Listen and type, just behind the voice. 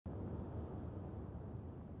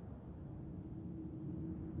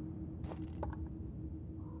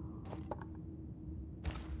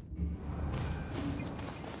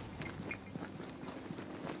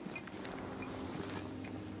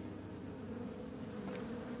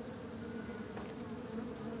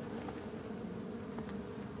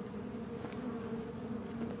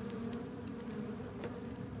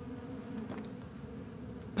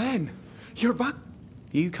You're back.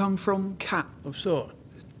 You come from Cat Of sort.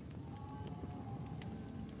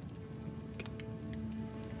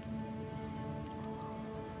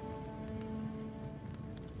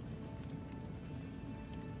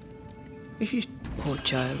 If you... Poor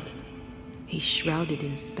child. He's shrouded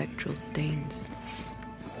in spectral stains.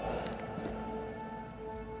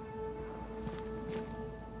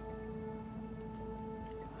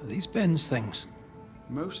 Are these Ben's things?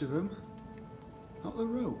 Most of them. Not the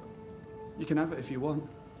rope. You can have it if you want.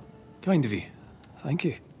 Kind of you. Thank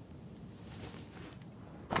you.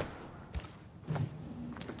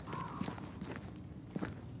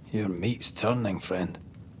 Your meat's turning, friend.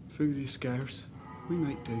 Food is scarce. We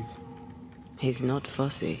make do. He's not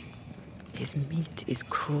fussy. His meat is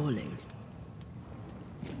crawling.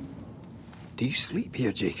 Do you sleep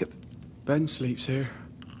here, Jacob? Ben sleeps here.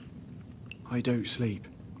 I don't sleep.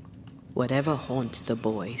 Whatever haunts the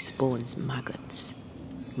boy spawns maggots.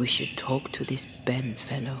 We should talk to this Ben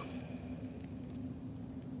fellow.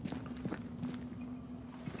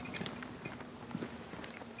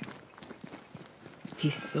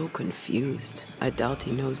 He's so confused. I doubt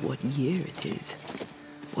he knows what year it is.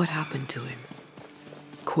 What happened to him?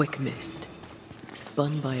 Quick mist.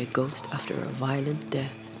 Spun by a ghost after a violent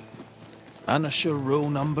death. Banisher rule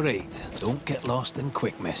number 8. Don't get lost in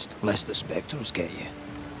quick mist, lest the spectres get you.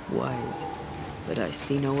 Wise. But I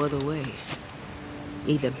see no other way.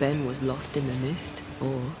 Either Ben was lost in the mist,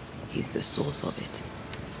 or he's the source of it.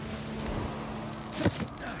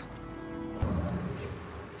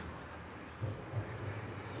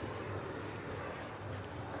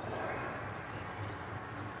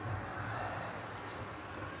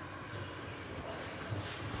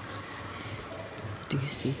 Do you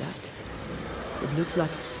see that? It looks like...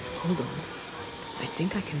 Hold on. I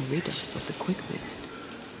think I can rid us of the quick mist.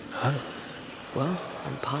 How? Well,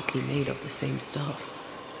 I'm partly made of the same stuff.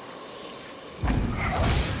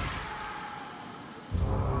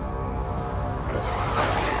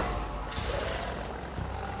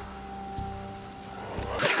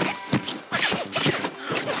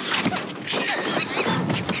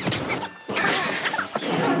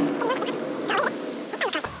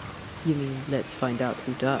 You mean, let's find out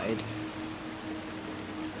who died?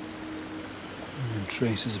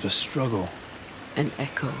 Traces of a struggle. An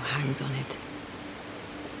echo hangs on it.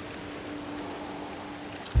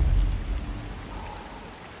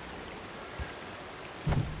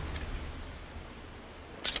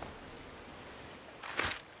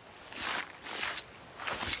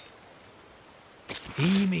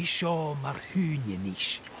 Imi seo mar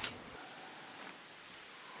húnjaníis.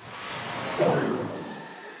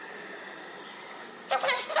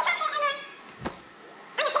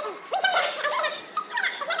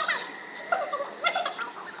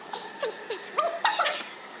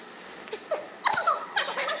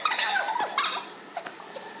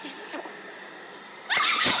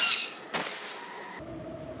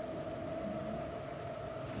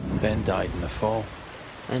 Ben died in the fall.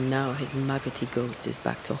 And now his maggoty ghost is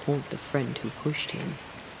back to haunt the friend who pushed him.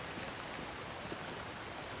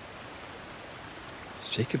 Is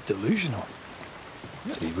Jacob delusional?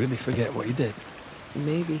 Did he really forget what he did?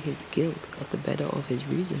 Maybe his guilt got the better of his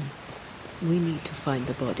reason. We need to find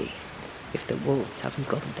the body, if the wolves haven't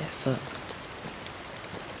gotten there first.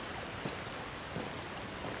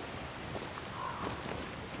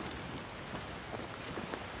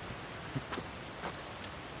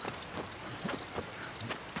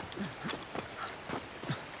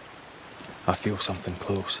 I feel something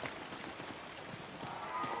close.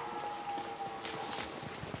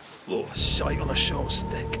 Oh, a shite on a short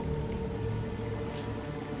stick.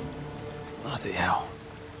 Bloody hell.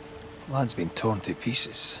 Lad's been torn to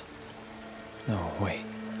pieces. No, wait.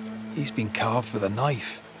 He's been carved with a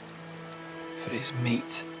knife. For his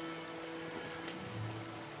meat.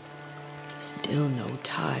 Still no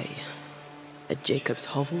tie. At Jacob's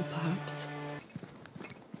hovel, perhaps?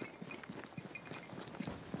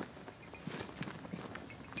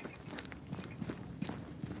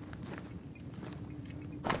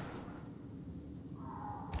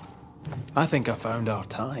 I think I found our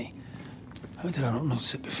tie. How did I not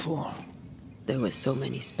notice it before? There were so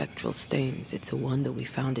many spectral stains, it's a wonder we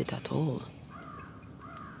found it at all.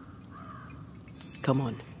 Come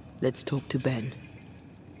on, let's talk to Ben.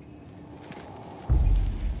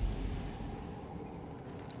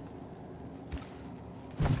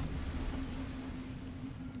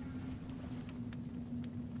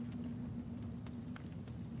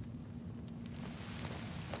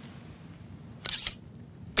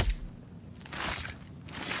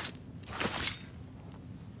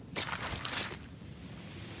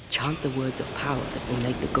 Chant the words of power that will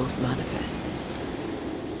make the ghost manifest.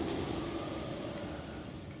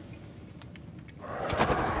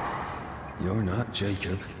 You're not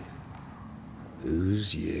Jacob.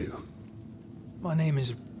 Who's you? My name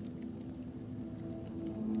is...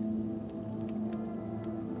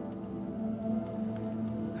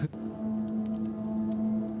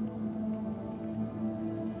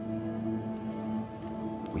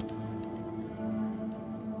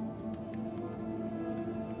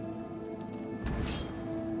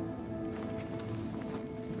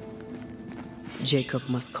 Jacob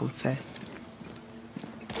must confess.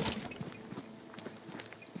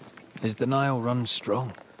 His denial runs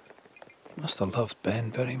strong. Must have loved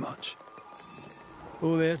Ben very much.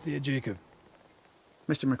 Oh, there to you, Jacob.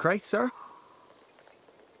 Mr. McCraith, sir?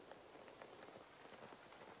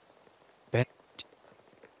 Ben...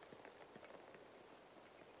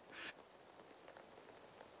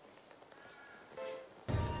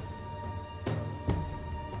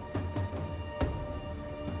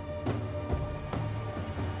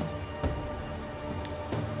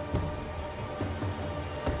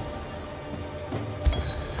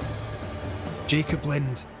 Jacob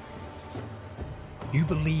Lind, you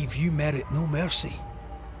believe you merit no mercy,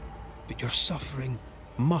 but your suffering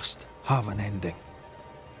must have an ending.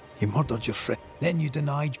 You murdered your friend, then you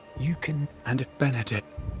denied you can... And Benedict.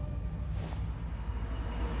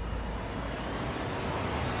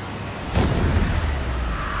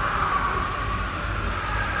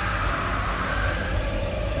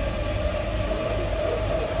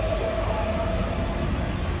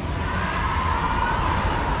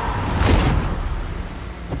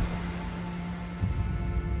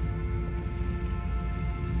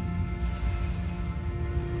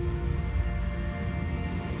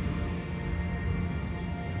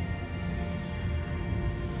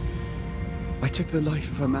 I took the life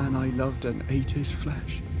of a man I loved and ate his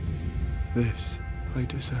flesh. This I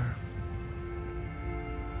deserve.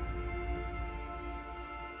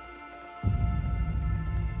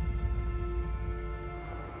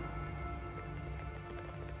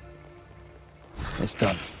 It's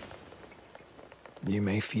done. You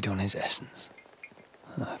may feed on his essence.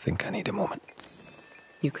 I think I need a moment.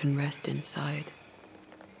 You can rest inside.